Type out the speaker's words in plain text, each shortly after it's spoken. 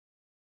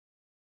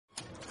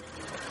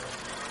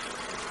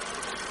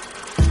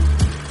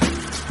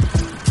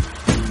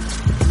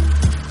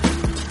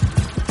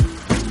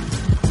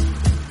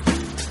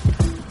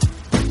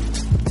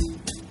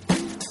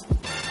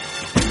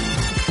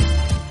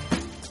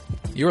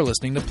You're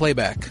listening to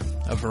Playback,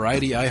 a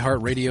Variety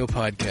iHeartRadio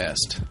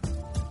podcast.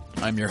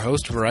 I'm your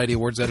host, Variety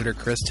Awards editor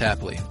Chris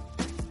Tapley.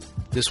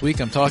 This week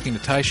I'm talking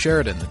to Tye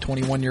Sheridan, the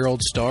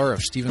 21-year-old star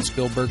of Steven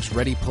Spielberg's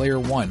Ready Player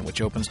One,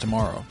 which opens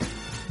tomorrow.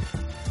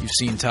 You've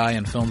seen Tye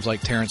in films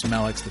like Terrence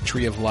Malick's The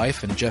Tree of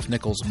Life and Jeff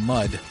Nichols'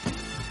 Mud.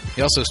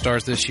 He also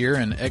stars this year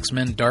in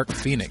X-Men Dark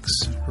Phoenix,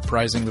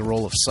 reprising the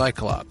role of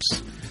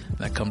Cyclops.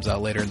 That comes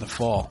out later in the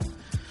fall.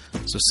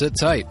 So sit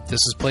tight. This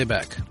is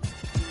Playback.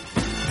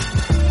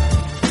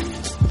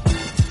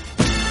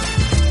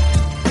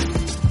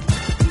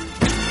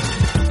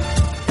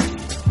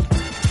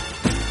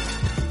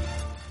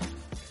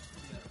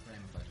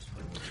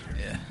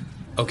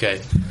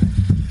 Okay.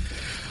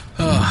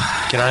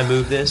 Can I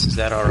move this? Is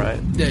that all right?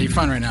 Yeah, you're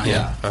fine right now.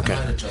 Yeah.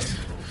 Okay.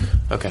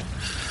 Okay.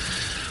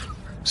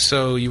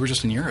 So you were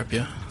just in Europe,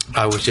 yeah?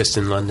 I was just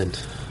in London.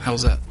 How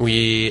was that?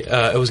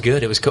 It was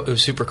good. It was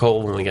super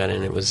cold when we got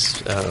in. It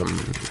was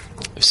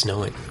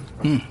snowing.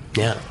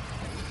 Yeah.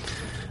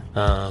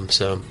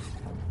 So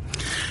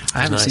I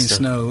haven't seen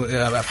snow.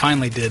 I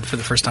finally did for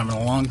the first time in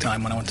a long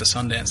time when I went to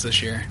Sundance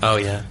this year. Oh,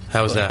 yeah.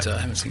 How was that? I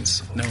haven't seen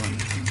snow in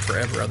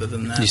forever other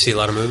than that. Did you see a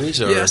lot of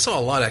movies? Or? Yeah, I saw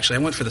a lot, actually. I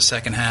went for the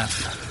second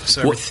half.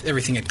 So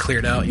everything had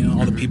cleared out. You know,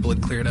 all the people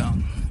had cleared out.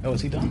 Oh,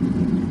 is he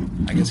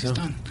done? I guess he's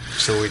done.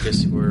 So are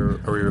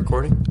we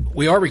recording?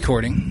 We are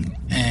recording,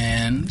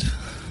 and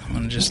I'm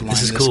going to just line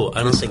this. This is cool.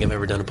 I don't think I've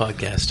ever done a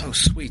podcast. Oh,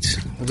 sweet.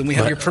 Well, then we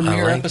have your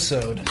premiere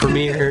episode.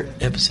 Premiere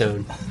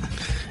episode.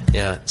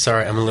 Yeah,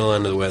 sorry, I'm a little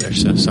under the weather,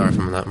 so sorry if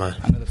I'm not my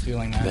I know the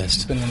feeling, man. best.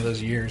 It's been one of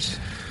those years.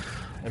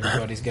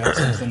 Everybody's got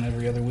something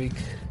every other week.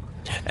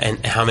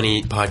 And how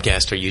many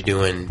podcasts are you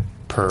doing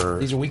per...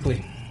 These are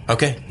weekly.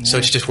 Okay, so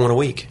it's just one a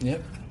week?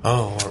 Yep.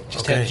 Oh,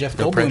 just okay. had Jeff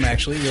Goldblum,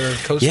 actually, your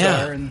co-star.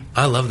 Yeah, and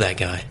I love that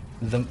guy.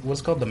 What's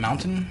it called? The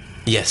Mountain?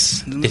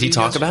 Yes. Did he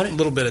talk about it? A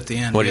little bit at the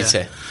end. What did he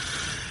say?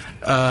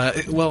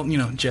 Well, you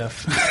know,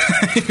 Jeff.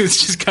 He was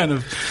just kind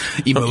of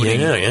emoting.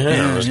 Yeah,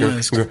 it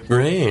was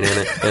great.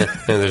 And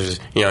there's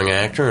a young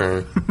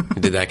actor who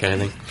did that kind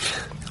of thing.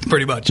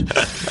 Pretty much.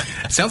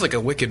 It sounds like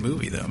a wicked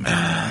movie, though, man.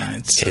 I mean,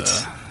 it's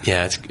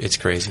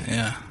crazy.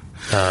 Yeah.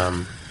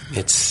 I'm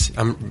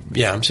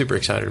super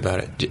excited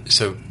about it.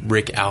 So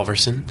Rick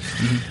Alverson,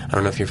 I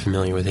don't know if you're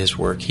familiar with his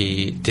work.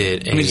 He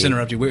did. Let me just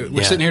interrupt you.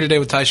 We're sitting here today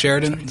with Tye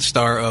Sheridan, the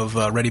star of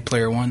Ready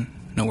Player One.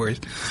 No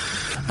worries.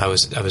 I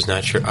was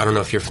not sure. I don't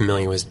know if you're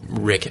familiar with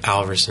Rick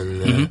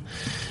Alverson,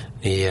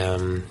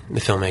 the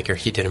filmmaker.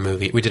 He did a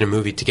movie. We did a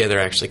movie together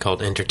actually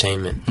called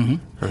Entertainment. I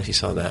don't know if you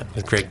saw that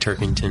with Greg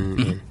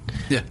Turkington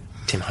and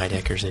Tim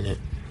Heidecker's in it.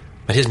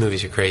 But his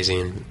movies are crazy,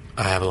 and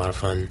I have a lot of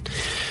fun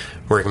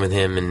working with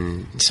him.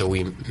 And so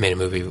we made a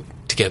movie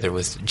together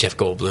with Jeff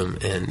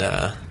Goldblum, and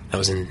that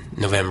was in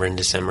November and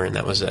December, and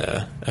that was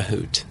a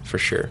hoot for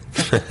sure.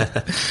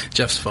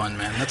 Jeff's fun,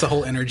 man. That's a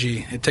whole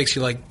energy. It takes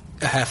you like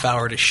a half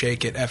hour to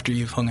shake it after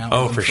you've hung out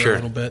with him for a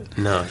little bit.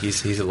 No,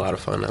 he's a lot of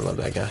fun. I love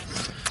that guy.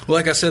 Well,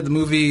 like I said, the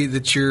movie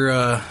that you're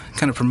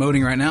kind of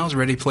promoting right now is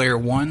Ready Player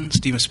One,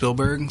 Steven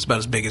Spielberg. It's about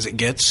as big as it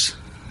gets.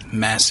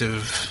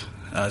 Massive.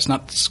 It's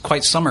not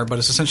quite summer, but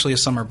it's essentially a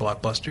summer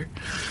blockbuster.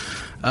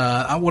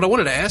 What I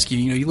wanted to ask you,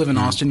 you live in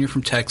Austin, you're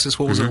from Texas.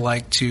 What was it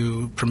like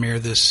to premiere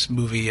this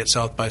movie at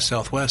South by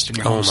Southwest in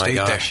your home state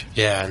there? Oh my gosh.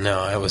 Yeah,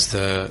 no, it was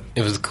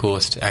the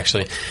coolest,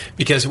 actually.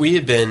 Because we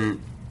had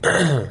been...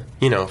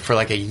 for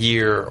like a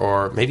year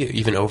or maybe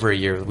even over a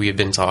year, we had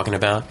been talking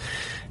about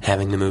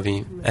having the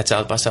movie at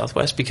South by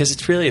Southwest because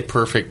it's really a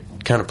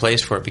perfect kind of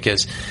place for it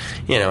because,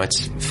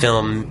 it's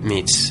film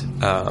meets,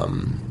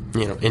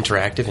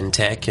 interactive and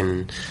tech,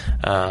 and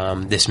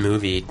this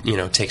movie,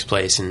 takes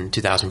place in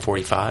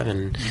 2045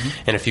 and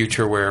in a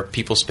future where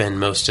people spend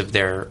most of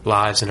their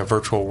lives in a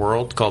virtual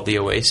world called the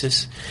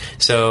Oasis.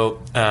 So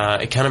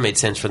it kind of made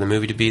sense for the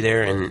movie to be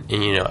there, and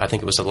I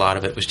think a lot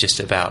of it was just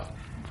about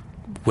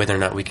whether or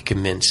not we could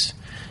convince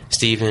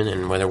Steven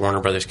and whether Warner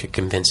Brothers could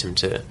convince him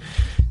to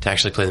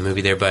actually play the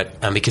movie there. But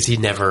because I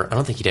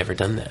don't think he'd ever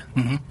done that.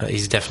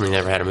 He's definitely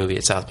never had a movie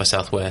at South by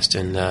Southwest.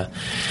 And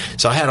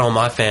so I had all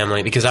my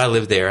family, because I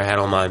lived there, I had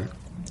all my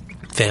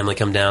family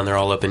come down. They're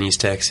all up in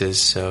East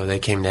Texas. So they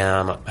came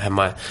down. I had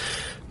my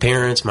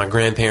parents, my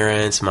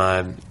grandparents,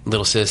 my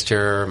little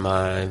sister,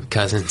 my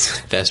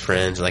cousins, best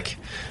friends, like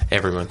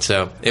everyone.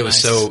 So it was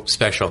so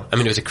special. I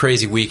mean, it was a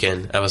crazy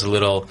weekend. I was a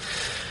little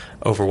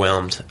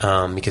overwhelmed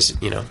because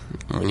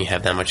when you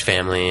have that much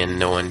family and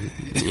no one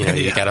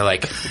you gotta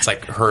it's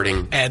like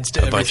herding adds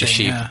to a bunch of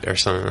sheep or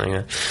something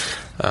like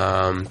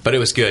that, but it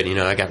was good.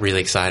 I got really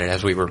excited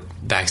as we were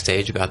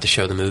backstage about to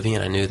show the movie,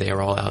 and I knew they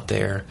were all out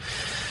there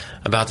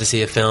about to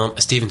see a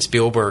Steven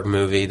Spielberg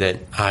movie that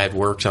I had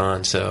worked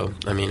on. So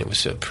I mean, it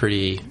was a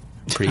pretty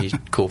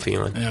cool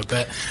feeling. Yeah, I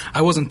bet.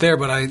 I wasn't there,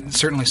 but I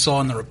certainly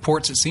saw in the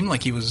reports it seemed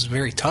like he was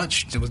very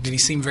touched. Did he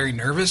seem very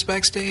nervous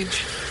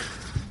backstage?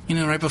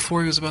 Right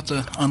before he was about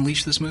to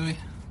unleash this movie?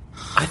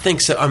 I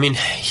think so. I mean,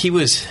 he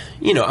was,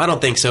 I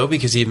don't think so,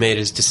 because he made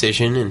his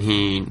decision and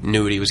he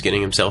knew what he was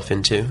getting himself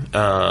into.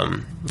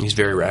 He's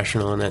very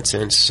rational in that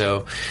sense.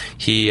 So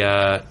he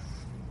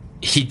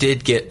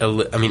did get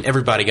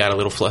everybody got a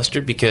little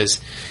flustered because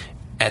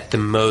at the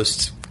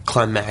most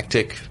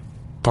climactic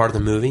part of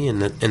the movie in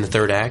the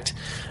third act,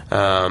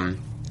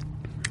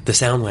 the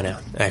sound went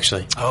out,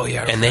 actually. Oh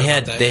yeah, and they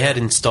had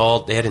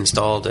installed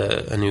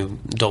a new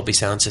Dolby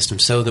sound system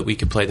so that we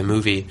could play the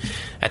movie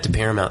at the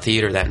Paramount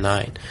Theater that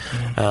night.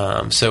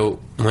 So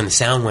when the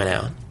sound went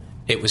out,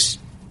 it was,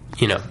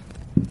 yeah,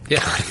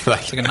 like, it's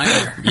like a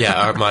nightmare.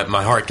 Yeah,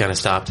 my heart kind of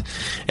stopped,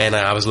 and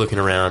I was looking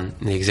around.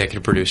 The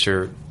executive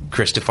producer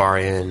Chris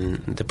DeFaria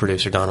and the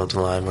producer Donald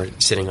DeLine were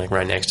sitting like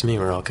right next to me.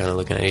 We're all kind of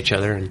looking at each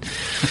other,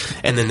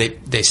 and then they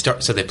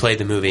played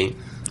the movie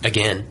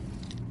again.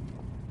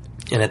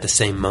 And at the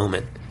same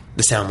moment,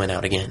 the sound went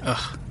out again.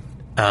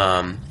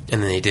 And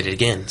then they did it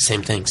again.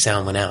 Same thing.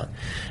 Sound went out.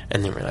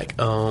 And then we're like,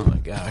 oh my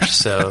gosh.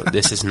 So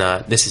this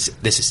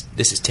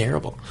is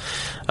terrible.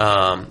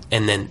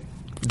 And then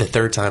the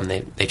third time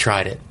they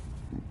tried it,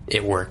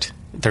 it worked.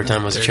 Third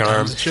time was a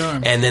charm.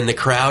 And then the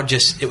crowd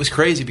it was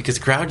crazy because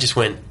the crowd just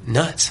went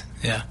nuts.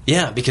 Yeah.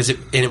 Yeah, because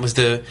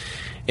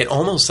it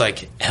almost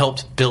like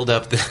helped build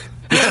up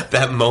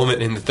that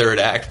moment in the third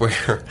act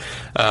where,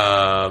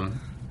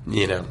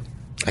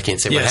 I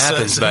can't say what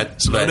happens,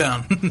 but slow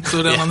down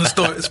on the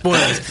spoilers.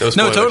 No spoilers.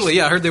 No, totally.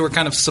 Yeah, I heard they were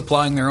kind of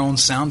supplying their own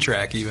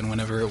soundtrack even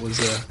whenever it was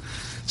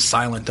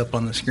silent up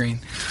on the screen.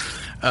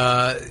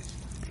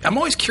 I'm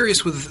always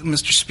curious with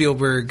Mr.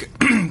 Spielberg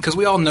because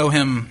we all know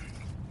him.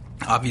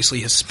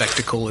 Obviously, his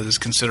spectacle is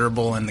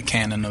considerable in the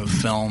canon of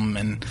film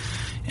and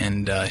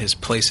his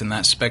place in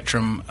that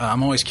spectrum.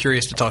 I'm always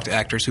curious to talk to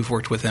actors who've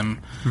worked with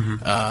him,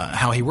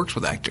 how he works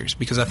with actors,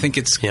 because I think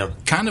it's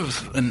kind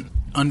of an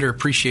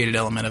underappreciated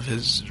element of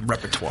his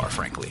repertoire,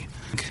 frankly.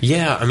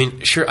 Yeah, I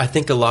mean, sure. I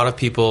think a lot of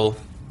people,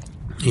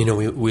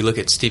 we look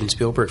at Steven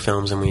Spielberg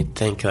films and we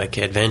think like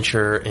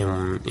adventure,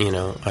 and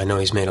I know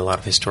he's made a lot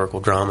of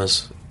historical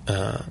dramas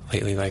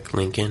lately, like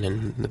Lincoln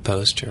and The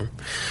Post.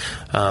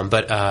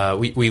 But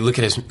we look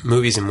at his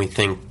movies and we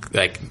think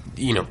like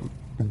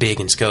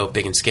big in scope,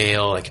 big in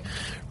scale, like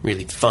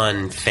really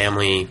fun,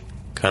 family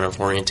kind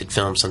of oriented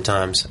films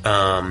sometimes.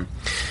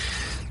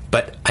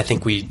 But I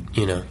think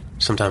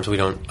sometimes we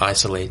don't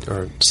isolate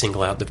or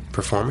single out the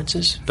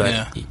performances,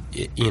 but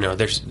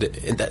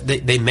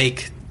they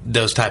make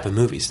those type of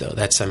movies though.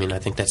 I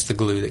think that's the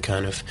glue that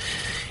kind of,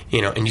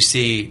 and you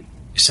see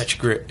such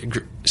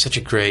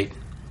a great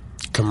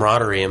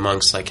camaraderie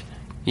amongst like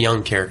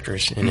young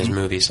characters in his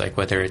movies, like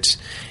whether it's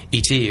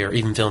E.T. or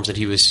even films that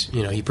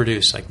he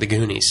produced, like The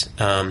Goonies.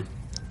 And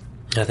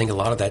I think a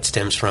lot of that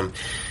stems from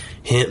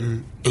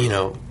him,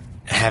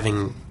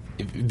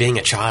 being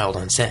a child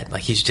on set.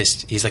 Like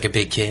he's like a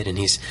big kid, and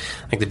he's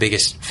like the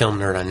biggest film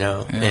nerd I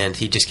know. Yeah. And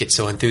he just gets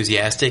so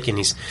enthusiastic, and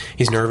he's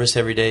nervous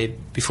every day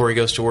before he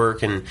goes to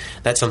work, and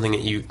that's something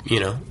that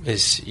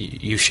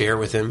you share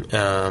with him.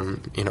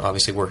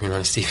 Obviously working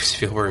on a Steven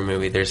Spielberg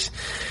movie, there's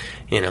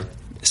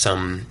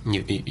some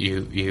you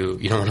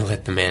don't want to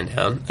let the man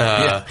down.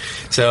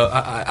 So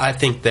I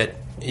think that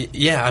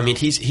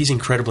he's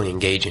incredibly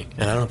engaging,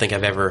 and I don't think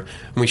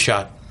we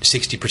shot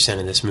 60%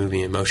 of this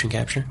movie in motion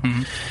capture.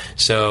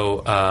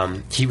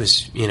 So he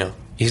was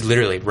he's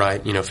literally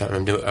right. If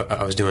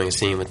I was doing a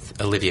scene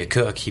with Olivia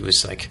Cook, he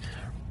was like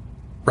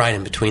right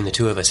in between the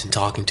two of us and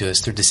talking to us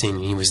through the scene,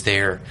 and he was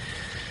there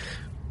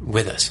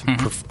with us,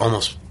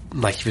 almost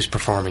like he was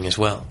performing as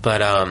well.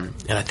 But and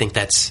I think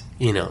that's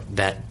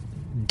that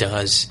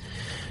does,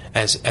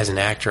 as an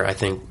actor, I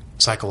think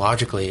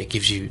psychologically it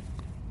gives you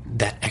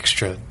that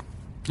extra,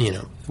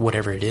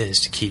 whatever it is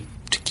to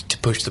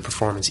push the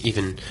performance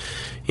even,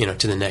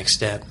 to the next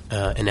step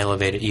and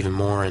elevate it even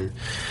more. And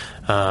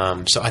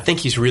so I think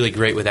he's really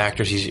great with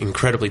actors. He's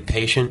incredibly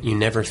patient. You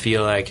never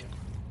feel like,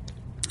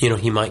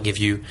 he might give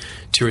you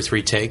 2 or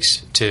 3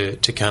 takes to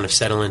kind of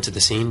settle into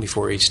the scene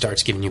before he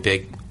starts giving you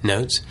big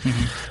notes.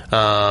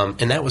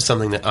 And that was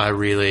something that I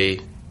really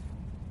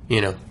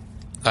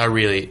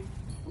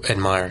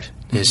admired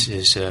his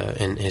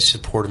and his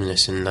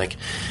supportiveness, and like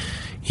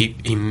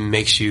he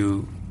makes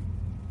you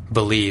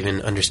believe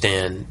and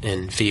understand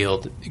and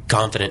feel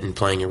confident in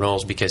playing your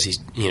roles, because he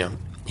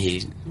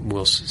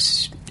will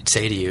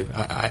say to you,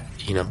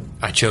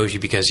 I chose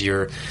you because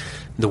you're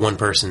the one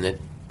person that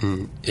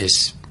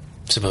is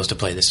supposed to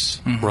play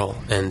this role.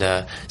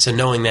 And so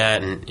knowing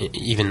that, and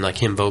even like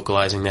him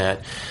vocalizing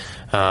that,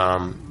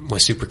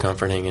 was super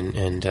comforting.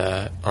 And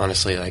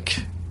honestly, like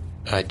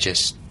I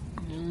just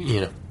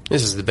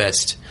this is the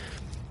best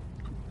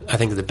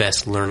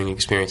learning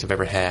experience I've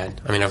ever had.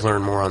 I mean, I've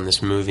learned more on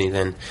this movie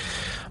than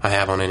I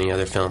have on any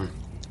other film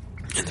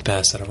in the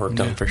past that I've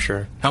worked on, for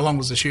sure. How long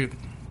was the shoot?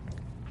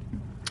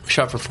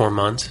 Shot for 4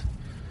 months.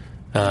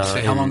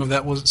 How long of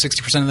that was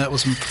 60% of that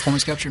was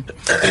performance capture?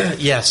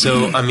 Yeah,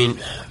 so I mean,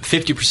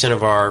 50%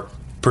 of our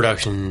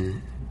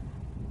production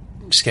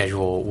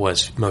schedule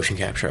was motion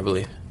capture, I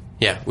believe.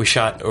 Yeah, we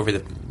shot over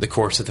the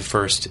course of the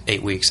first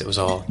 8 weeks. It was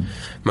all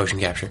motion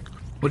capture.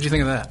 What did you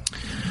think of that?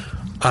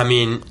 I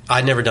mean,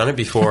 I'd never done it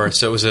before,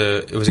 so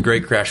it was a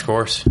great crash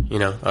course.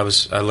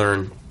 I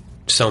learned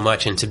so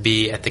much, and to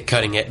be at the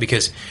cutting edge,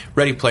 because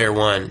Ready Player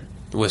One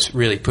was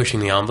really pushing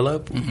the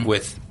envelope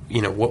with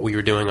what we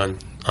were doing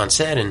on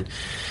set, and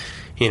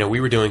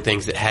we were doing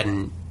things that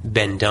hadn't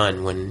been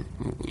done when,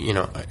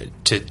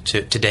 to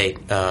date.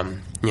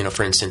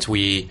 For instance,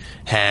 we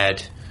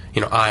had,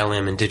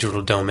 ILM and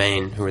Digital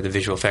Domain, who are the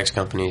visual effects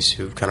companies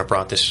who kind of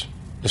brought this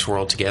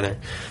world together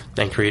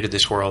and created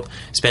this world,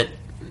 spent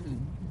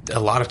a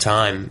lot of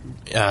time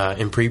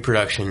in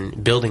pre-production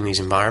building these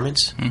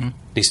environments,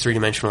 these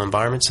three-dimensional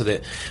environments, so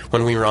that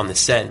when we were on the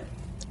set,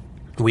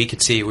 we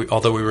could see,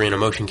 although we were in a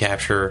motion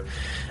capture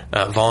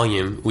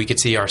volume, we could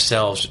see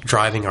ourselves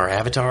driving our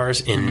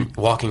avatars and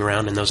walking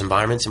around in those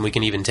environments, and we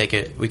could even take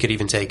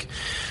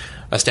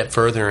a step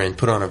further and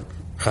put on a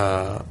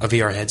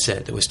VR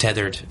headset that was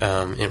tethered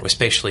and it was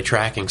spatially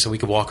tracking, so we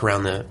could walk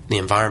around the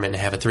environment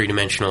and have a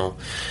three-dimensional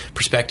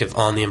perspective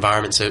on the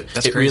environment. So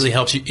That's it crazy. really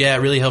helps you. Yeah, it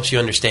really helps you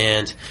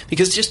understand,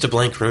 because it's just a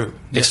blank room.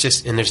 It's Yeah.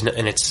 just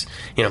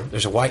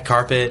there's a white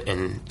carpet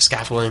and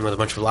scaffolding with a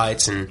bunch of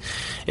lights and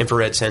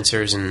infrared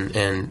sensors,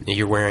 and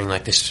you're wearing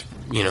like this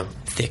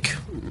thick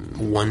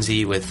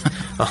onesie with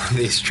all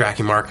these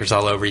tracking markers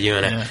all over you,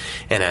 and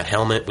a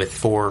helmet with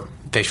 4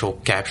 facial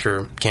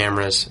capture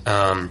cameras.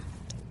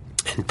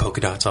 And polka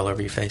dots all over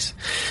your face.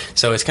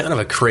 So it's kind of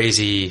a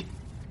crazy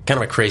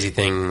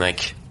thing.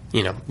 Like,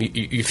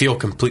 you feel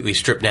completely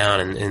stripped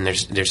down, and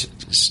there's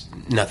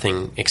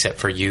nothing except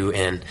for you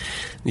and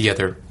the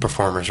other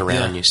performers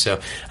around you. So,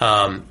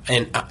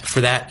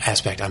 for that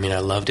aspect, I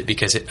loved it,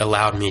 because it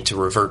allowed me to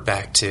revert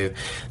back to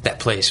that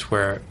place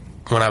where,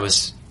 when I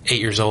was 8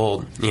 years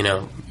old,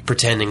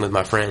 pretending with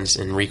my friends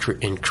and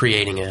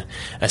creating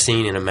a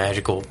scene in a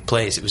magical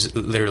place. It was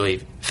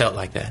literally felt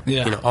like that.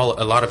 Yeah.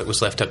 A lot of it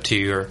was left up to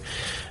your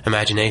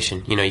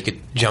imagination. You could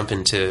jump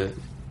into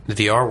the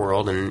VR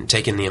world and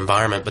take in the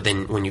environment, but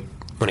then when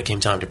it came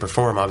time to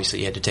perform, obviously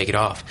you had to take it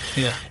off.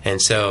 Yeah. And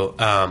so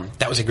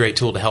that was a great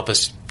tool to help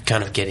us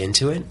kind of get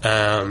into it.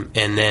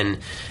 And then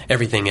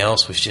everything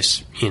else was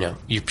just,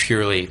 you're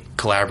purely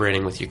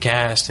collaborating with your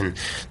cast and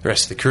the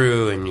rest of the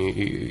crew, and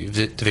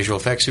the visual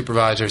effects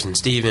supervisors and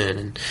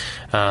Steven.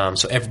 And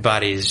so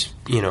everybody's,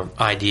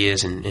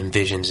 ideas and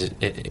visions,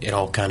 it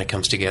all kind of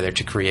comes together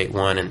to create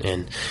one.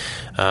 And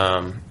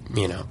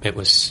it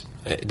was,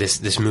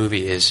 this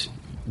movie is,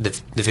 the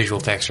visual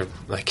effects are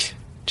like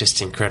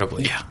just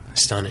incredibly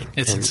stunning.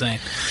 It's insane.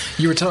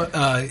 You were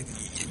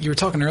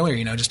talking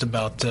earlier, just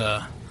about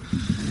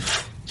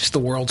just the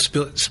world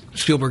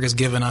Spielberg has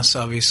given us,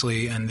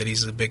 obviously, and that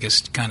he's the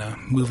biggest kind of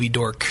movie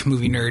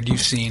nerd you've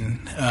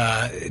seen.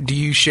 Do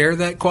you share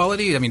that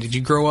quality? Did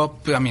you grow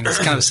up? It's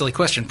kind of a silly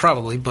question,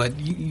 probably, but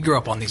you grew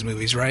up on these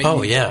movies, right?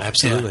 Oh, yeah,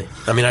 absolutely.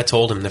 Yeah. I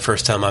told him the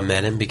first time I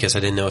met him, because I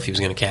didn't know if he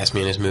was going to cast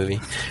me in his movie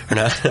or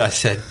not. I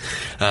said,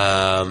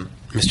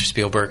 Mr.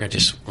 Spielberg, I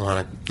just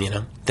want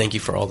to, thank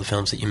you for all the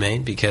films that you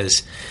made,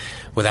 because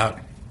without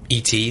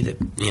E.T.,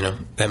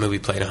 that movie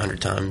played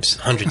hundreds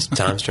of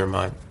times during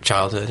my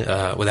childhood.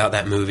 Without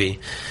that movie,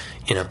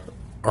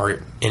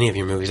 or any of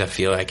your movies, I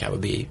feel like I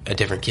would be a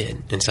different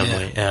kid in some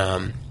way,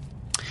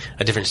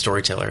 a different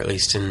storyteller at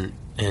least. And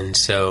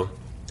so,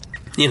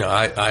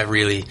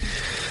 I'd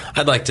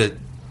like to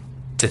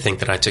think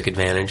that I took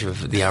advantage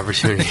of the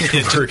opportunity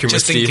of working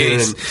with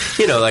Steven. And,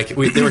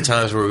 there were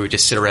times where we would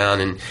just sit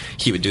around and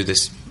he would do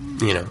this,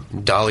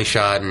 dolly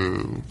shot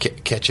and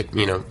catch it,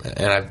 and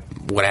I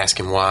would ask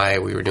him why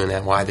we were doing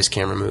that, why this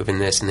camera move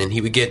and this, and then he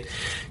would get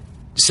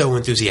so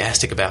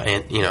enthusiastic about,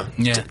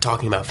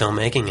 talking about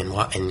filmmaking and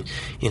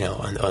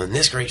on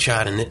this great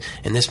shot and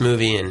this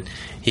movie, and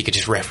he could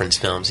just reference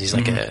films. He's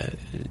like an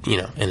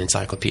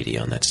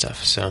encyclopedia on that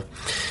stuff. So,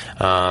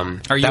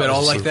 are you at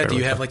all like that? Do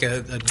you have like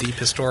a deep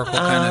historical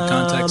kind of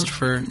context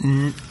for?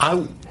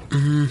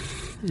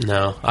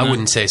 No, I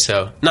wouldn't say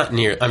so. Not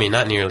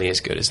nearly as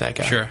good as that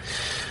guy. Sure.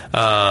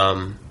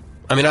 I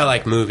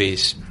like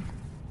movies,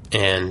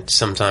 and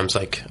sometimes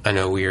I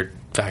know weird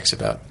facts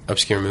about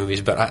obscure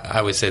movies, but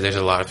I would say there's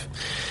a lot of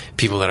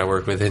people that I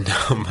work with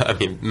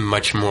and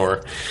much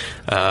more,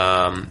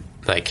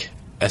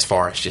 as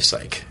far as just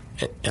like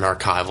an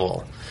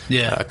archival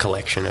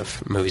collection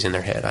of movies in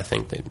their head. I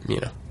think that,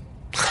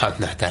 I'm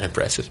not that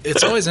impressive.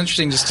 It's always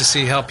interesting just to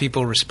see how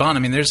people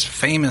respond. There's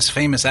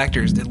famous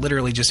actors that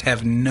literally just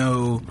have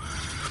no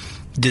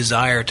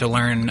desire to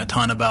learn a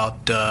ton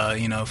about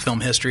film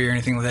history or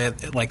anything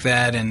like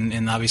that,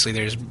 and obviously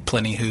there's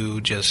plenty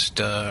who just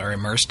are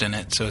immersed in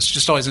it. So it's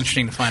just always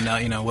interesting to find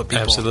out what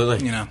people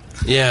absolutely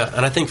Yeah,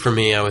 and I think for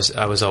me, I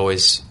was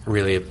always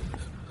really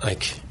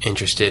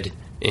interested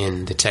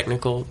in the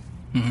technical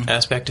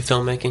aspect of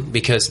filmmaking,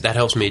 because that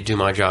helps me do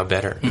my job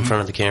better in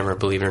front of the camera,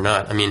 believe it or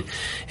not.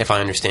 If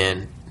I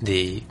understand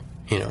the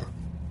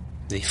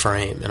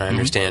frame, and I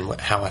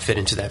understand how I fit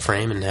into that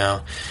frame, and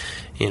how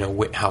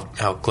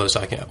how close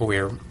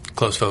where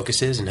close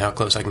focus is, and how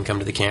close I can come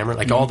to the camera,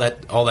 all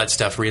that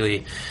stuff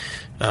really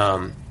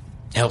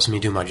helps me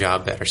do my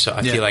job better. So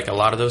I feel like a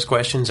lot of those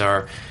questions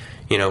are,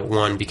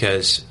 one,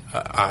 because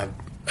I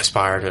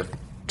aspire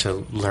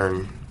to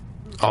learn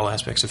all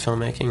aspects of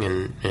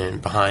filmmaking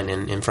and behind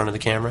and in front of the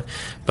camera,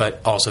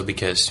 but also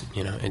because,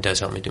 it does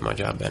help me do my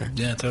job better.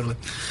 Yeah, totally.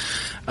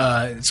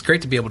 It's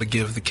great to be able to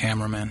give the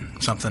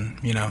cameraman something,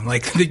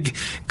 like the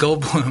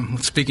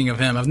Goldblum. Speaking of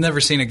him, I've never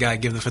seen a guy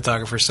give the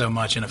photographer so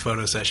much in a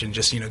photo session,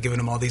 just, giving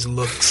him all these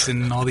looks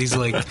and all these,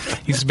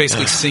 he's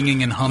basically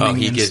singing and humming. Oh,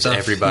 he and gives stuff.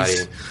 Everybody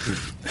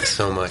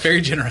so much.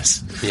 Very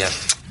generous. Yeah.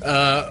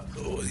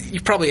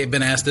 You've probably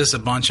been asked this a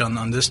bunch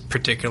on this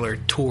particular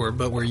tour,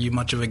 but were you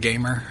much of a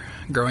gamer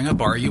growing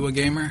up? Are you a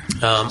gamer?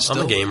 I'm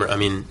a gamer. I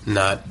mean,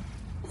 I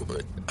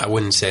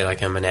wouldn't say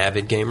like I'm an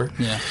avid gamer.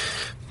 Yeah.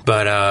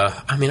 But,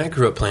 I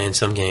grew up playing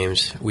some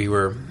games.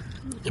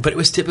 But it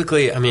was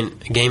typically,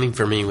 gaming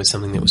for me was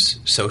something that was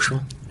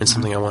social and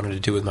something I wanted to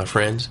do with my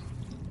friends.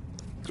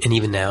 And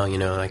even now,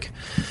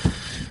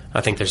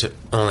 I think there's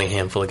only a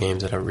handful of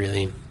games that I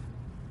really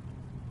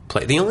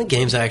play. The only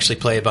games I actually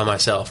play by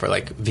myself are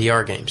like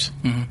VR games.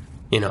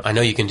 Mm-hmm. I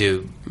know you can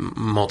do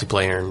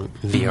multiplayer and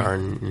VR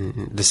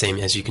and the same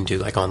as you can do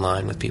like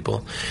online with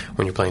people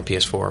when you're playing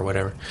PS4 or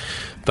whatever.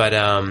 But,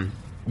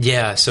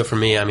 yeah, so for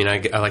me, I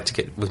like to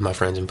get with my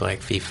friends and play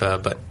like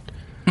FIFA, but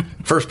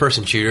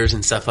first-person shooters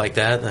and stuff like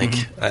that.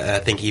 I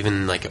think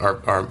even like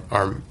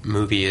our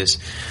movie is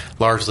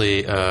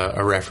largely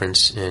a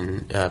reference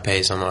and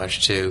pays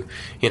homage to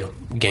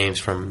games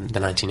from the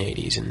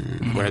 1980s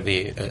and where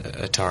the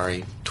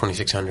Atari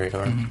 2600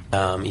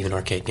 or even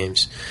arcade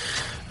games.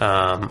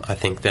 I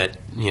think that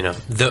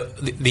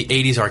the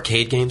 80s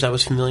arcade games I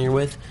was familiar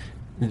with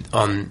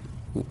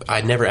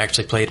I'd never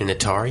actually played an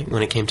Atari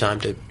when it came time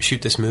to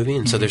shoot this movie,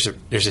 and so there's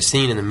a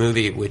scene in the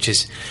movie which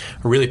is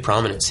a really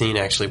prominent scene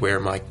actually where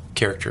my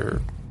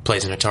character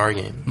plays an Atari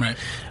game. Right.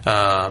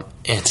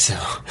 And so,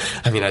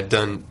 I'd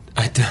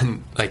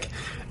done like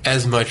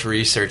as much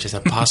research as I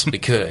possibly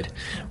could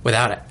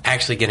without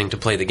actually getting to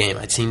play the game.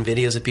 I'd seen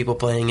videos of people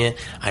playing it.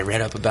 I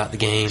read up about the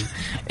game,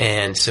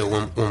 and so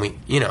when we,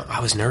 I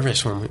was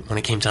nervous when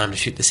it came time to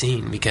shoot the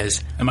scene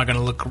because am I going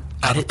to look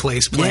out of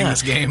place playing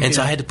this game? And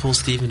so I had to pull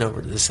Steven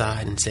over to the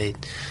side and say,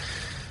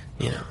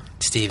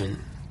 Steven,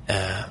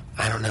 I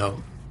don't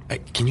know.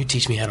 Can you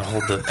teach me how to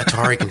hold the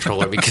Atari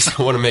controller because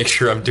I want to make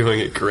sure I'm doing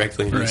it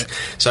correctly. Right.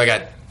 So I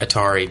got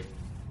Atari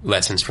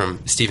lessons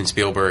from Steven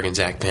Spielberg and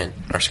Zach Penn,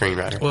 our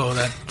screenwriter. Well,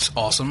 that's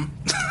awesome.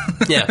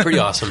 Yeah, pretty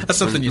awesome. That's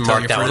something you tell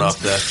your friends. Mark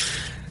that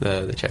one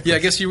off the checklist. Yeah, I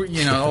guess you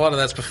a lot of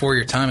that's before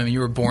your time.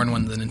 You were born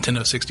when the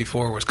Nintendo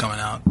 64 was coming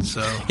out,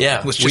 so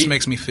yeah, which just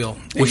makes me feel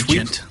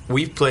ancient.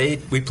 We played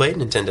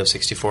Nintendo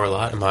 64 a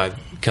lot at my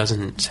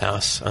cousin's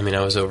house. I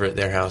was over at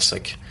their house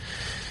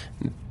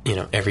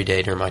every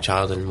day during my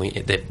childhood. And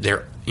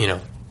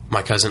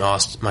my cousins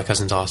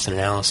Austin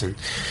and Allison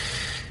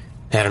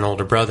had an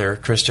older brother,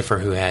 Christopher,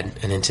 who had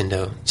a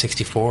Nintendo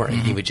 64, and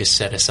he would just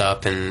set us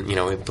up, and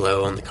we'd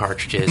blow on the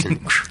cartridges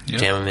and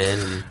jam them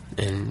in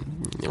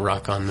and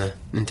rock on the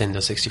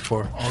Nintendo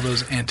 64. All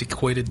those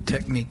antiquated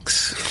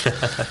techniques.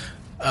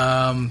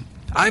 I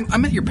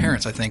met your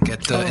parents, I think,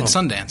 at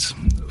Sundance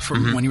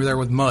when you were there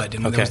with Mud,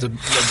 and there was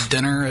a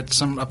dinner at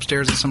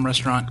upstairs at some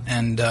restaurant,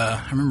 and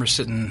I remember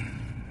sitting.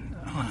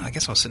 I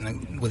guess I was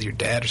sitting with your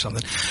dad or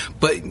something.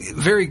 But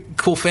very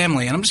cool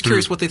family. And I'm just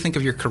curious what they think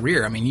of your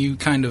career. You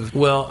kind of...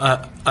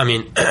 Well,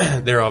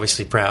 they're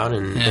obviously proud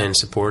and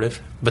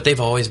supportive. But they've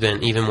always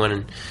been, even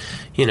when,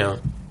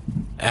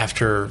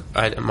 after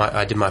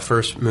I did my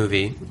first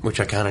movie,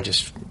 which I kind of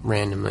just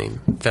randomly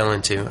fell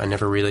into. I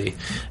never really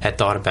had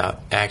thought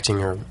about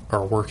acting or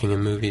working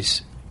in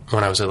movies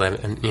when I was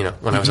 11,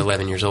 I was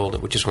 11 years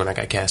old, which is when I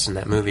got cast in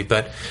that movie.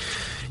 But,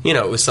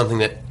 it was something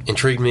that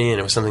intrigued me, and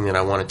it was something that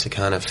I wanted to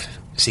kind of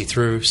see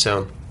through.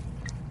 So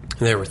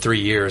there were 3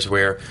 years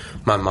where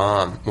my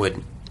mom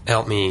would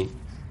help me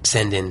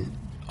send in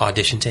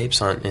audition tapes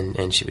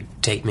and she would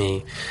tape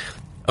me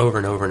over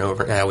and over and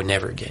over, and I would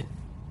never get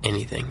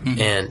anything.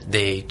 Mm-hmm. And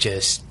they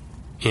just,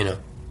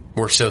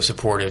 were so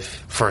supportive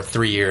for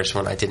 3 years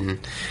when I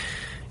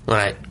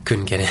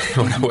couldn't get it,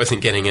 when I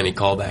wasn't getting any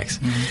callbacks.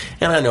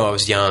 Mm-hmm. And I know I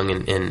was young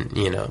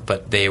and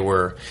but they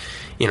were,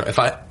 if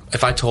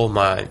I told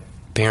my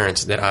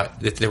parents that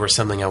there was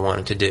something I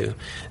wanted to do,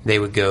 they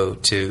would go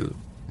to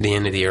the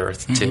end of the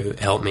earth to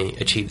help me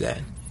achieve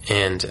that.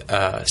 And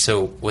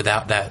so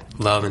without that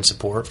love and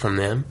support from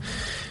them,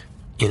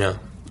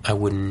 I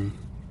wouldn't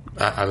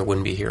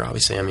be here,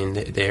 obviously.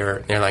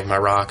 They're like my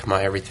rock,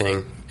 my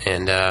everything.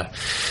 And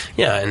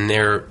and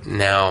they're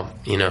now,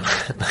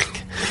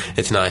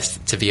 it's nice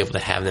to be able to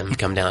have them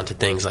come down to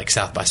things like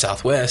South by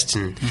Southwest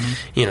and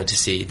to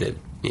see that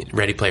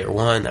Ready Player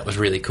One. That was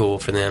really cool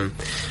for them.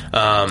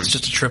 It's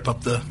just a trip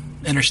up the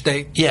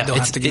interstate. Yeah, they'll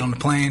have to get on the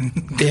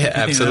plane. Yeah,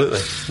 absolutely.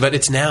 But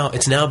it's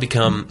now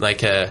become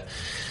like I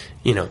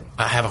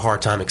have a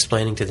hard time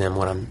explaining to them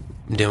what I'm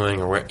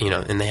doing, or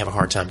and they have a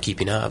hard time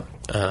keeping up.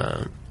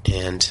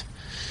 And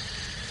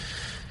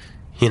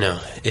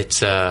it's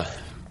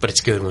but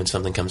it's good when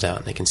something comes out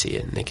and they can see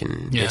it and they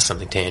can it's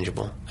something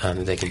tangible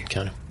that they can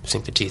kind of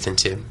sink their teeth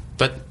into.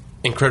 But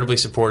incredibly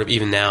supportive.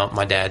 Even now,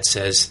 my dad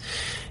says,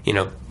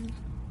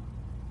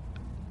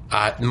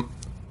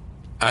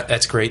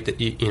 that's great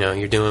that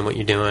you're doing what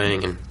you're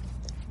doing, and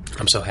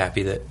I'm so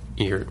happy that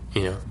you're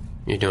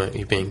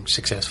being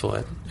successful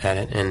at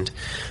it. And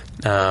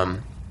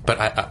but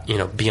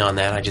I beyond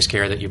that, I just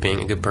care that you're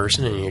being a good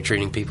person and you're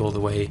treating people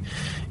the way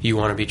you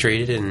want to be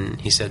treated. And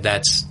he said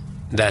that's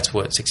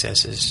what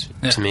success is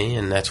to me,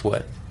 and that's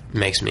what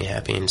makes me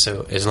happy. And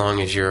so as long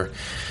as you're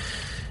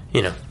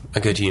a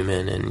good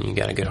human and you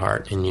got a good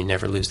heart and you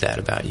never lose that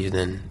about you,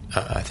 then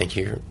I think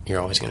you're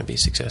always going to be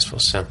successful.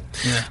 So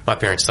my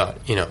parents thought,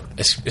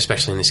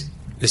 especially in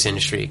this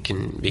industry, it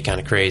can be kind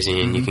of crazy,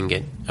 and you can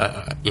get,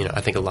 I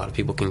think a lot of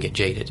people can get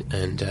jaded.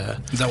 And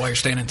is that why you're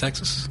staying in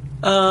Texas?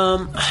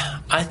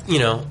 I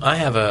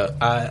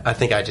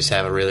think I just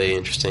have a really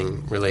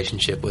interesting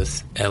relationship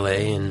with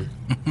LA, and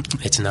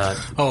it's not.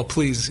 Oh,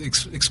 please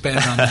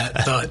expand on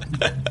that thought,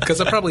 because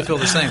I probably feel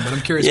the same. But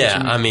I'm curious.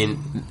 Yeah, I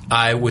mean,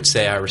 I would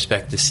say I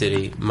respect the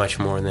city much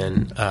more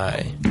than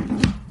I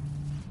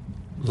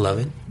love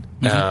it.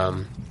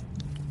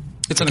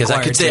 It's an because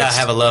I could say taste. I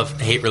have a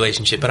love-hate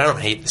relationship, but I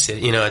don't hate the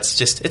city.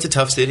 It's a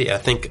tough city. I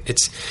think it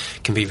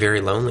can be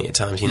very lonely at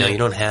times. You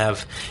don't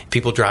have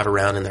people drive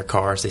around in their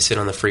cars. They sit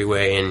on the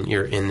freeway, and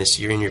you're in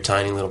your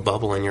tiny little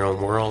bubble in your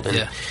own world,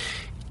 and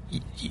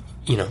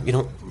you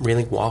don't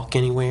really walk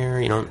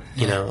anywhere. You don't,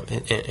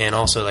 and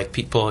also like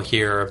people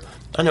here.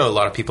 I know a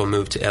lot of people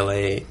move to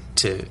LA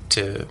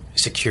to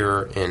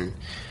secure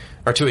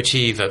or to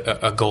achieve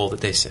a goal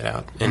that they set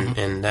out,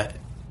 and that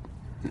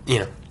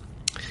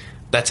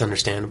that's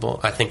understandable.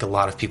 I think a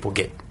lot of people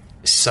get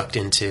sucked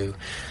into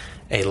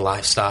a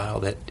lifestyle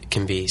that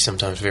can be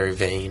sometimes very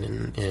vain,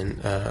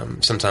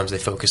 and sometimes they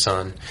focus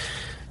on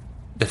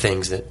the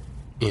things that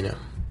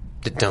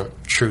that don't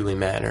truly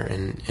matter,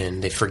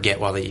 and they forget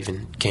why they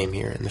even came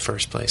here in the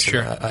first place.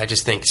 Sure. I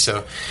just think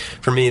so.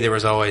 For me, there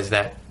was always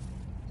that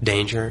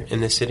danger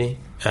in this city,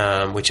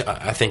 which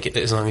I think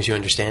as long as you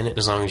understand it,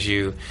 as long as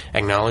you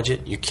acknowledge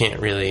it, you can't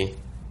really.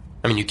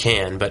 I mean, you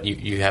can, but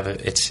you have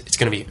it's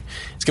going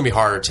to be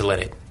harder to let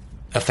it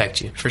affect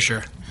you. For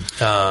sure.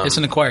 It's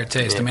an acquired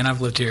taste. Yeah. I mean,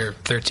 I've lived here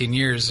 13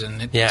 years,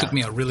 and it took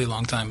me a really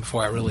long time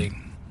before I really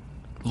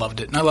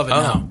loved it. And I love it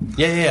now.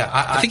 Yeah.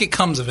 I think it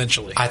comes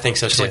eventually. I think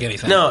so just too. like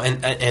anything. No,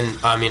 and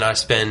I mean, I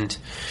spend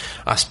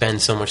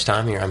so much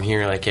time here. I'm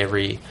here like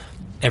every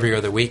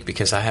other week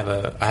because I have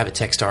a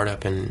tech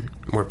startup, and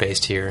we're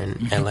based here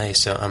in LA.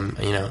 So I'm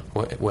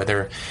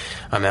whether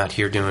I'm out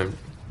here doing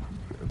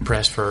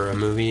press for a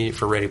movie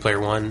for Ready Player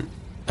One,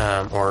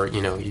 or I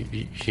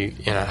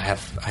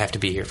have to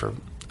be here for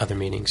other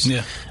meetings.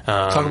 Yeah.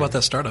 Talk about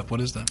that startup. What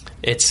is that?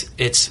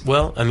 It's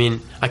well, I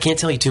mean, I can't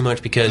tell you too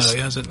much because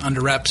is it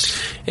under wraps?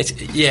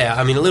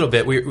 I mean, a little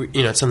bit. We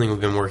it's something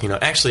we've been working on.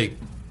 Actually,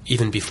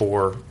 even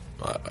before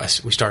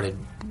we started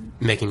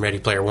making Ready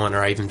Player One,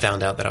 or I even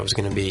found out that I was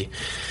going to be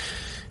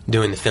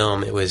doing the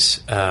film, it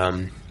was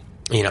I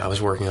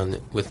was working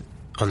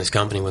on this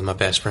company with my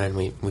best friend.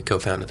 We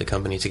co-founded the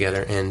company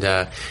together, and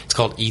it's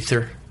called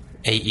Aether,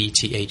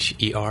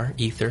 AETHER,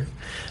 Aether,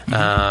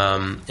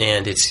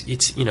 and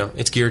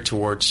it's geared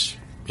towards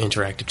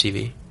interactive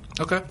TV.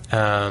 Okay.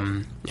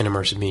 And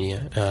immersive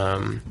media.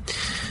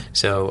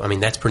 So I mean,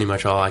 that's pretty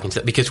much all I can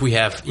say, because we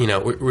have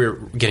we're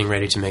getting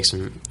ready to make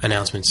some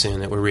announcements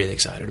soon that we're really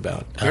excited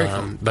about. Very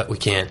cool. But we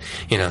can't.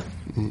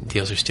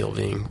 Deals are still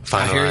being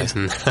finalized.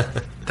 And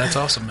that's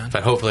awesome, man.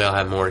 But hopefully, I'll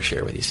have more to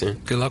share with you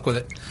soon. Good luck with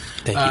it.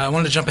 Thank you. I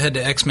wanted to jump ahead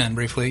to X-Men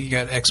briefly. You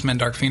got X-Men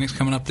Dark Phoenix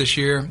coming up this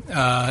year.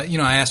 I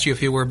asked you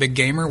if you were a big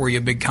gamer. Were you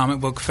a big comic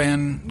book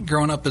fan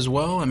growing up as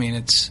well? I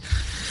mean,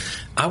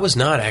 I was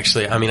not,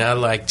 actually. I mean, I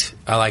liked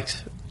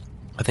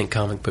I think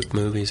comic book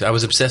movies. I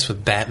was obsessed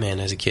with Batman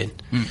as a kid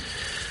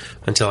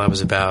until I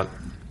was about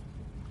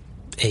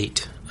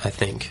 8, I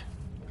think.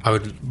 I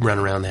would run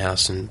around the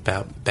house and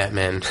about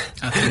Batman.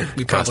 I think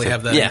we probably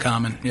have that in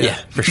common. Yeah,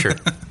 for sure.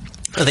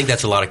 I think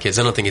that's a lot of kids.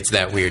 I don't think it's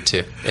that weird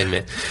to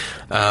admit.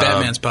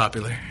 Batman's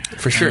popular.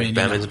 For sure.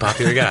 Batman's a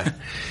popular guy.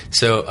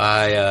 So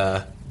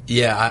but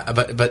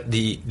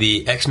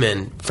the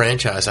X-Men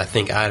franchise, I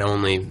think I'd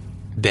only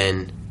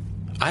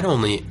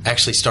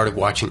actually started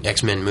watching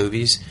X-Men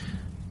movies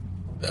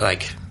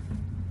like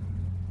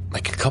a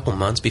couple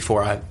months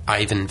before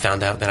I even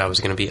found out that I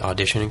was going to be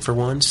auditioning for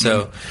one.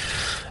 So,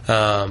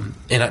 I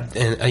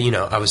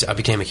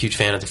became a huge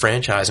fan of the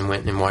franchise and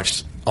went and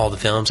watched all the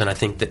films. And I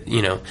think that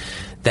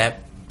that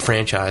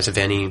franchise, of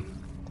any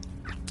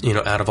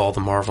out of all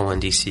the Marvel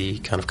and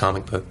DC kind of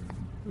comic book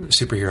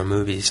superhero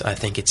movies, I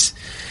think it's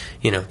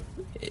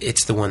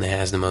the one that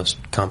has the most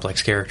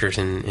complex characters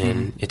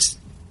and it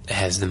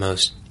has the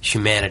most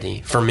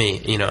humanity for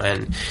me,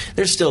 and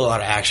there's still a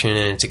lot of action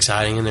and it's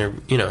exciting and they're,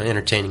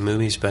 entertaining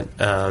movies. But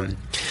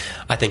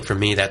I think for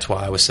me, that's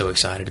why I was so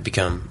excited to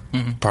become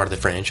part of the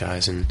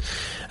franchise. And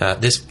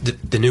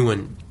the new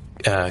one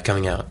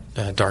coming out,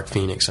 Dark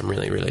Phoenix, I'm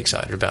really, really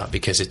excited about,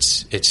 because it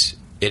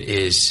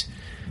is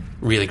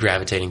really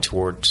gravitating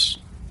towards,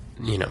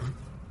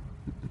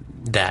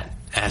 that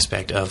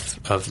aspect of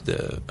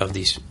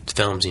these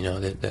films,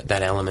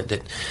 that element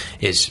that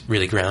is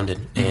really grounded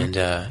and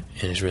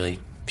is really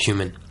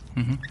human.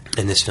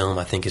 And this film,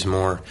 I think, is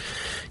more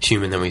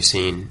human than we've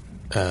seen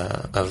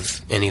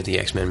of any of the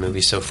X-Men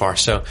movies so far.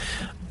 So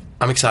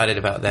I'm excited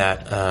about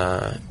that,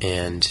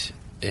 and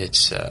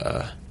it's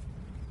Simon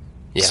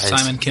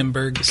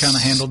Kinberg kind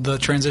of handled the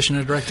transition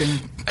to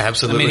directing.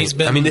 Absolutely.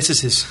 This is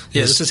his.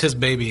 This is his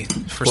baby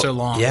for so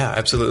long. Yeah,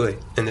 absolutely.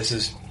 And this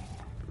is,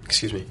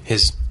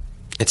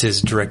 it's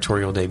his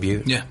directorial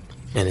debut. Yeah,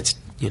 and it's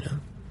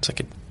it's like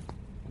a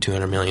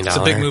 $200 million. It's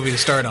a big movie to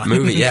start on.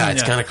 Movie, yeah,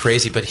 it's kind of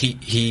crazy. But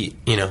he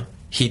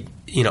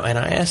and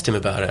I asked him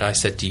about it. I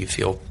said, "Do you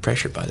feel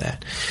pressured by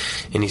that?"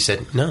 And he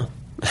said, "No."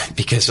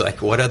 Because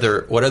what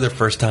other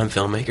first time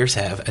filmmakers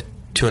have a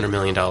 $200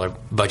 million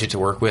budget to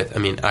work with? I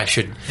mean, I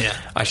should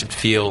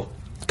feel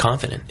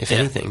confident, if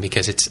anything,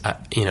 because it's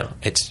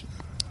it's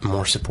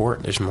more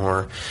support. There's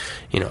more,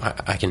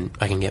 I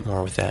can get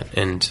more with that,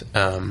 and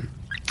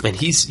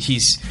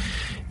he's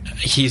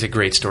a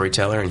great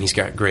storyteller, and he's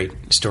got great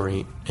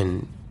story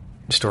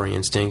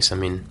instincts. I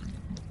mean,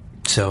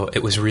 so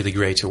it was really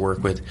great to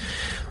work with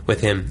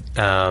him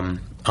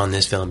on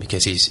this film,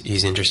 because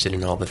he's interested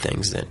in all the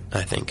things that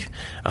I think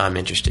I'm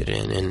interested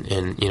in,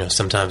 and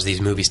sometimes these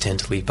movies tend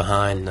to leave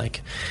behind,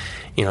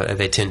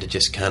 they tend to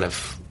just kind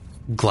of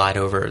glide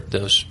over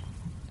those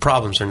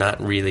problems, or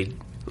not really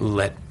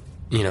let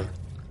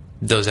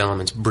those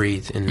elements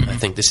breathe. And I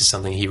think this is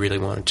something he really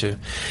wanted to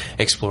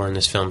explore in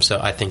this film. So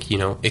I think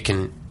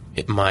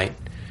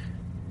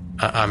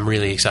I'm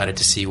really excited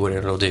to see what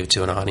it'll do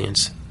to an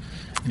audience.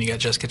 And you got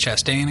Jessica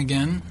Chastain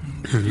again,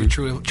 your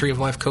Tree of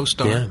Life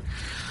co-star. Yeah.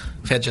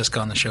 We've had Jessica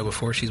on the show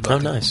before. She's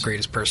about the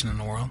greatest person in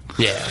the world.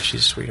 Yeah,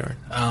 she's a sweetheart.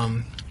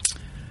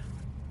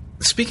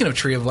 Speaking of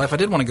Tree of Life, I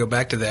did want to go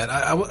back to that.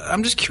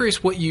 I'm just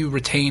curious what you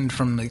retained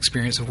from the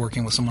experience of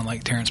working with someone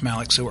like Terrence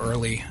Malick so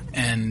early,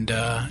 and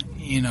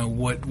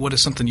what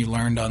is something you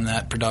learned on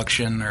that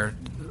production, or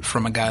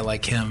from a guy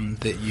like him,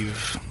 that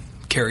you've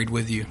carried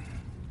with you?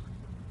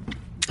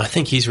 I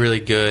think he's really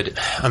good.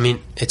 I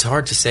mean, it's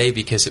hard to say,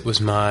 because that was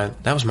my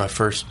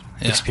first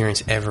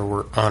experience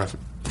ever on a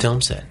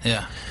film set.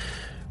 Yeah.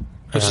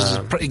 Which is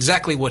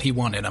exactly what he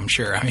wanted, I'm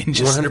sure. I mean,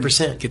 just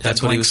 100%.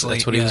 That's what he was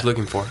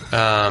looking for.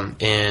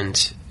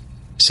 And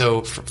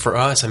so for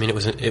us, I mean, it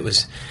was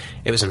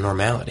a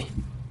normality.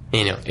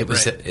 It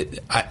was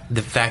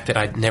the fact that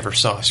I never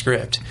saw a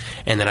script,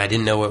 and that I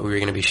didn't know what we were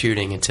going to be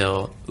shooting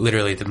until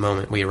literally the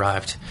moment we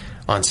arrived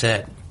on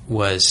set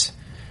was,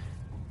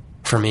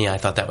 for me, I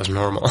thought that was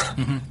normal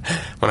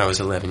when I was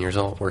 11 years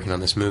old working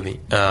on this movie.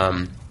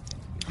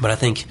 But I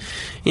think,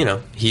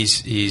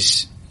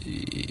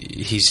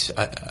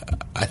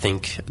 I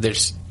think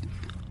there's,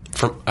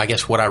 I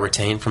guess what I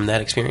retain from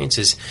that experience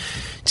is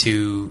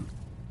to,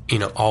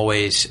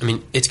 always, I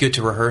mean, it's good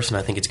to rehearse, and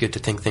I think it's good to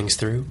think things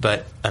through,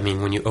 but I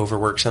mean, when you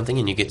overwork something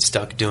and you get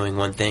stuck doing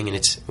one thing, and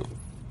it's,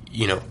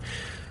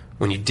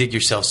 when you dig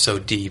yourself so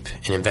deep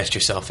and invest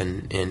yourself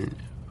in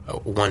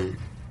one,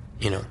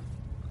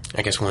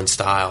 I guess one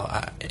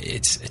style,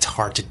 it's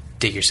hard to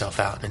dig yourself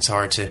out, and it's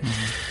hard to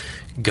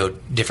go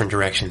different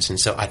directions. And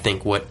so I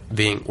think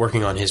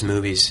working on his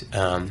movies,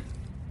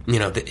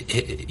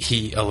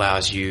 he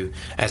allows you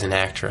as an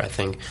actor, I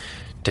think,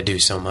 to do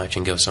so much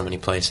and go so many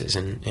places.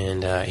 And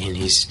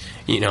he's,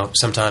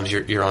 sometimes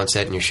you're on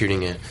set and you're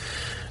shooting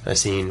a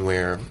scene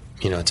where,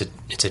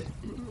 it's a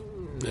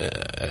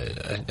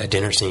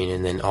dinner scene,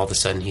 and then all of a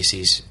sudden he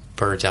sees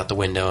birds out the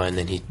window, and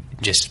then he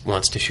just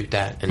wants to shoot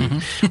that,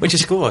 and which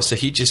is cool. So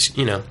he just,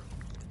 he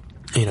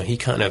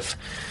kind of,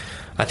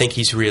 I think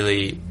he's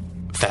really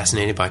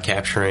fascinated by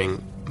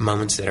capturing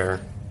moments that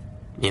are,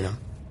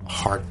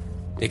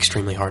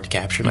 extremely hard to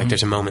capture. Like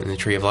there's a moment in the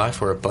Tree of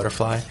Life where a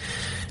butterfly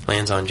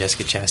lands on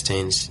Jessica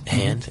Chastain's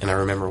hand, and I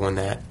remember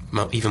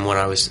even when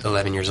I was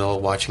 11 years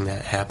old, watching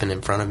that happen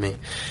in front of me,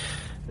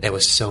 it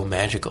was so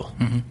magical,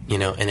 and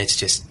it's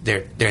just,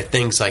 there are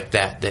things like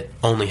that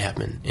only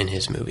happen in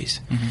his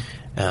movies,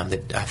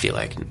 that I feel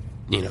like,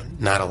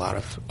 not a lot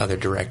of other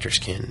directors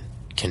can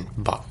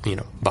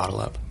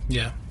bottle up.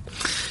 Yeah.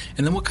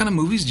 And then what kind of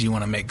movies do you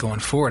want to make going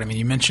forward? I mean,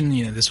 you mentioned,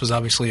 this was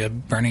obviously a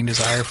burning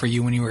desire for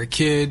you when you were a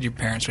kid. Your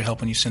parents were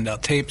helping you send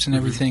out tapes and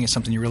everything. It's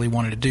something you really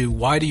wanted to do.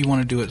 Why do you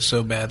want to do it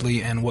so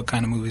badly, and what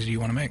kind of movies do you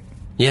want to make?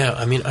 Yeah,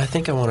 I mean, I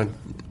think I want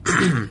to,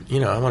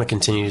 I want to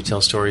continue to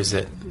tell stories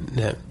that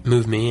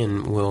move me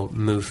and will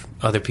move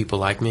other people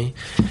like me,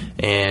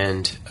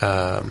 and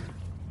that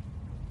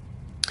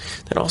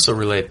also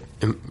relate,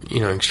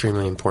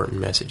 extremely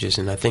important messages.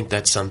 And I think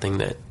that's something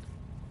that,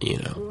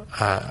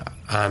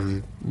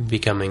 I'm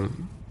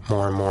becoming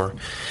more and more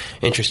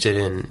interested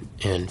in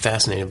and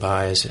fascinated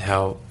by, is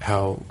how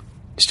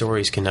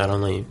stories can not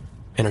only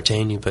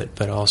entertain you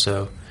but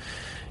also,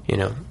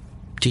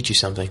 teach you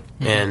something.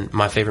 And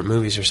my favorite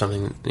movies are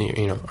something,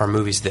 are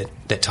movies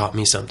that taught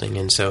me something.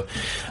 And so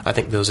I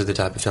think those are the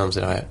type of films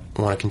that I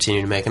want to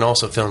continue to make, and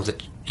also films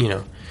that,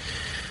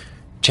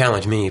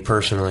 challenge me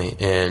personally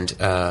and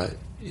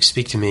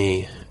speak to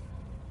me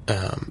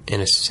in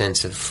a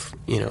sense of,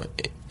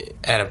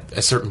 at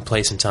a certain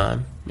place in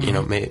time,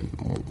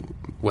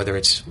 whether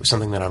it's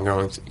something that I'm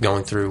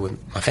going through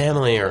with my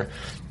family or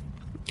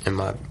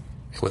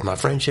with my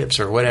friendships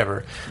or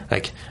whatever.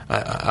 Like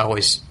I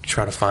always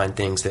try to find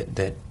things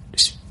that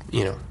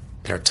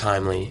that are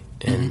timely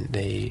and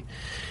they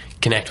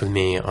connect with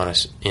me on a,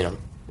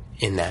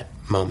 in that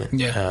moment.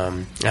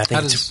 Yeah. I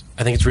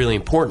think it's really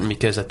important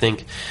because I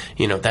think,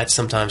 that's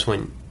sometimes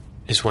when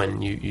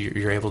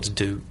you're able to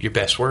do your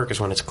best work is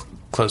when it's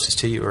closest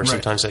to you, or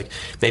sometimes like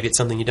maybe it's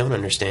something you don't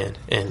understand,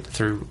 and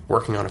through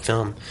working on a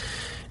film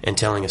and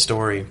telling a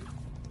story,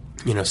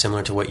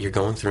 similar to what you're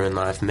going through in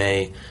life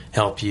may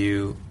help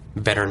you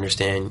better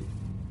understand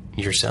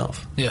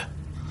yourself. Yeah.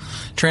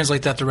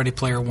 Translate that to Ready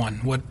Player One.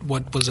 What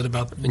was it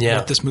about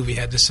what this movie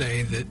had to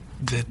say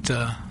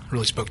that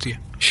really spoke to you?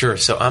 Sure.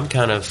 So I'm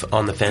kind of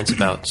on the fence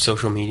about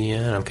social media,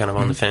 and I'm kind of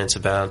on the fence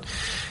about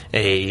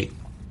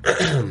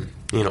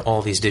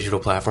all these digital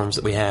platforms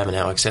that we have and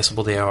how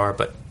accessible they are,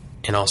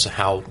 and also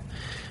how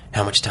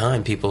much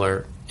time people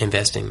are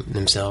investing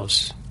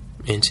themselves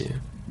into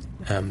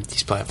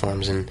these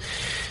platforms. And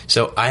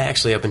so I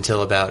actually, up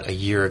until about a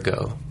year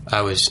ago,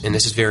 and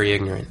this is very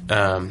ignorant,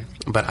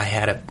 but I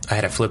had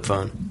a flip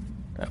phone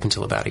up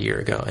until about a year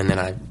ago, and then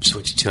I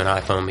switched to an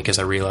iPhone because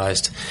I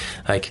realized,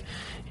 I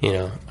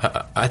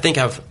think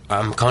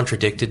I'm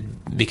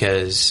contradicted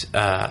because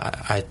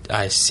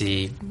I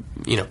see,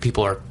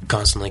 people are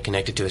constantly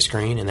connected to a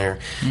screen, and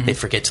they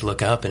forget to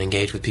look up and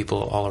engage with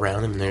people all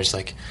around them. And there's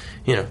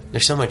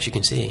there's so much you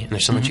can see, and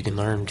there's so much you can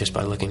learn just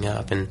by looking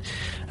up. And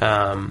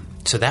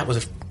so that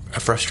was a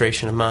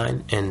frustration of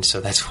mine, and so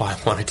that's why I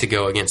wanted to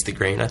go against the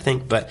grain, I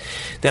think. But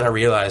then I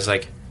realized,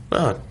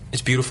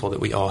 it's beautiful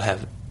that we all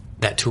have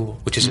that tool,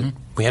 which is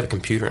we have a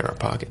computer in our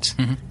pockets,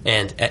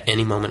 and at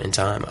any moment in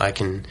time, I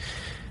can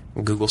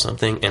Google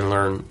something and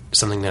learn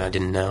something that I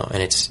didn't know,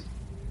 and it's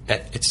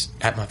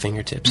at my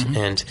fingertips.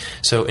 And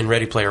so in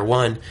Ready Player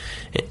One,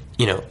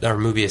 our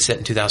movie is set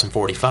in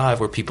 2045,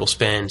 where people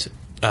spend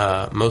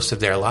most of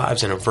their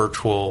lives in a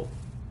virtual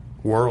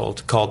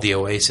world called the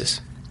Oasis,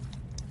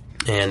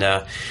 and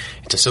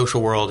it's a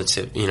social world. It's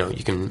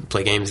you can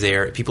play games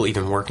there. People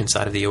even work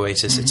inside of the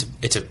Oasis.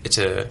 It's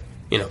a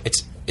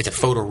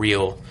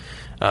photoreal,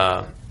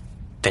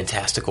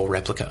 fantastical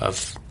replica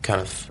of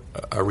kind of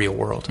a real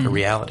world, a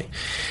reality.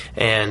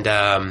 And,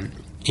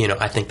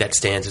 I think that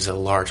stands as a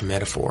large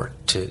metaphor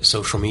to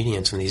social media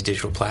and some of these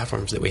digital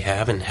platforms that we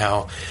have, and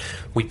how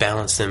we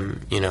balance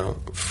them,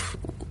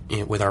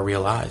 with our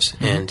real lives.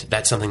 And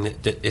that's something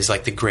that is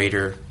like the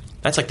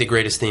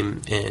greatest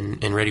theme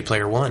in Ready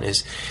Player One,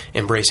 is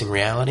embracing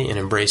reality and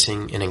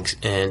embracing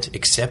and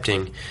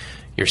accepting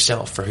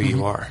yourself for who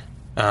you are.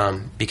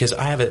 Because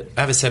I have a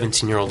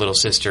 17-year-old little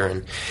sister,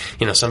 and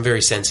so I'm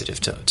very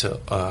sensitive to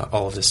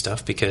all of this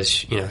stuff, because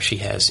she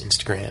has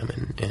Instagram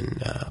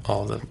and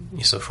all the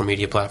social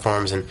media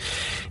platforms, and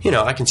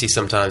I can see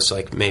sometimes,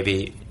 like,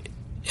 maybe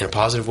in a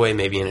positive way,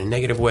 maybe in a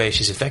negative way,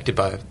 she's affected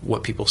by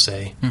what people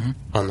say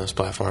on those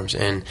platforms,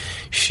 and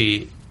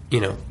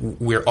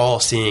we're all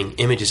seeing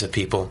images of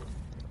people,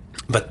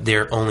 but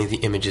they're only the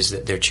images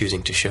that they're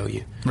choosing to show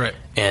you, right?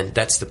 And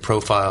that's the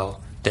profile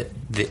that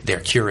they're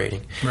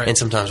curating. Right. And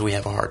sometimes we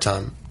have a hard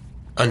time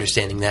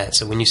understanding that.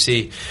 So when you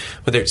see,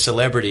 whether it's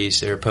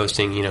celebrities that are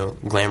posting,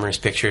 glamorous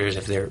pictures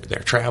of their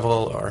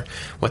travel or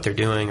what they're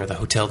doing or the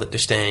hotel that they're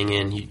staying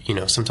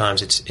in,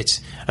 sometimes it's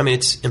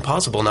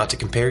impossible not to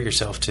compare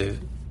yourself to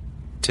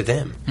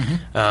them,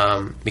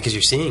 because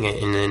you're seeing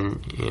it, and then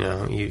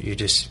you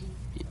just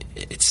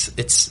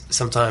it's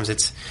sometimes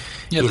it's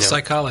the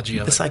psychology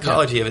of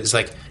it is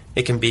like.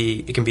 It can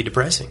be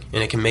depressing,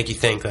 and it can make you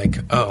think like,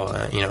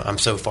 I'm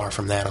so far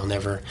from that, I'll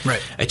never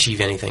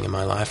achieve anything in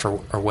my life, or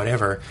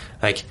whatever.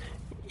 Like,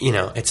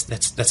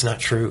 that's not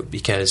true,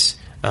 because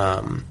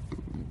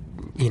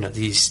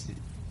these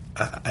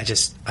I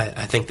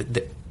think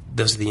that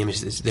those are the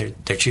images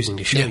they're choosing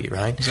to show you,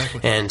 right? Exactly.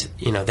 And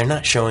they're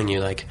not showing you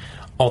like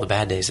all the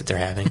bad days that they're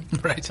having.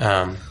 Right.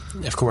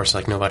 Of course,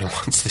 like, nobody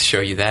wants to show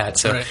you that.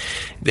 So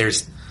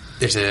there's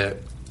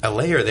a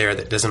layer there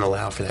that doesn't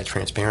allow for that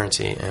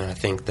transparency, and I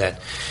think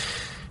that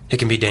it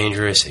can be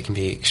dangerous. It can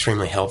be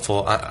extremely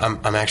helpful.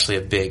 I'm actually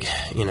a big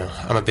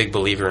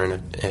believer in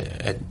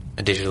a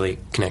digitally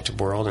connected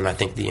world, and I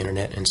think the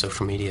internet and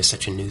social media is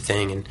such a new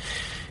thing, and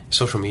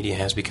social media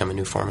has become a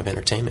new form of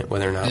entertainment,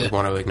 whether or not we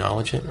want to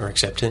acknowledge it or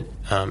accept it.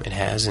 It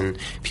has, and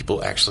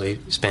people actually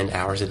spend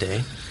hours a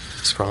day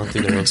scrolling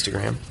through their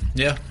Instagram.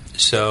 Yeah.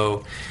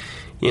 So,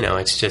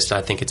 it's just,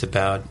 I think it's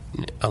about,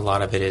 a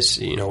lot of it is,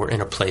 we're in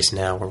a place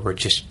now where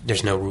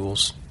there's no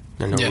rules.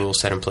 There are no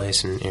rules set in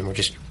place, and we're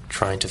just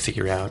trying to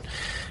figure out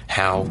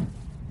how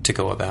to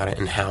go about it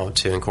and how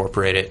to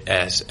incorporate it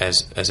as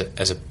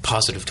a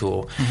positive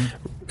tool,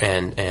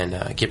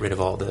 and get rid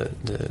of all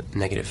the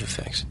negative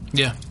effects.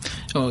 Yeah.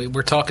 Well,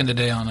 we're talking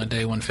today on a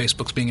day when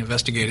Facebook's being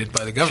investigated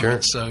by the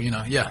government. Sure.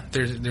 So,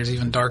 there's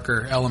even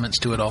darker elements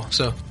to it all.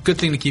 So, good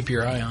thing to keep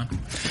your eye on.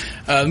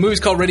 The movie's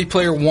called Ready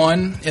Player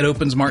One. It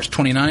opens March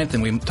 29th,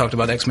 and we talked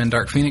about X-Men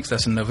Dark Phoenix.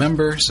 That's in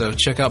November. So,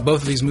 check out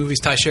both of these movies.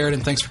 Ty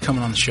Sheridan, thanks for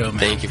coming on the show, man.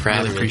 Thank you for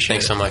having me.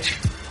 Appreciate Thanks so much.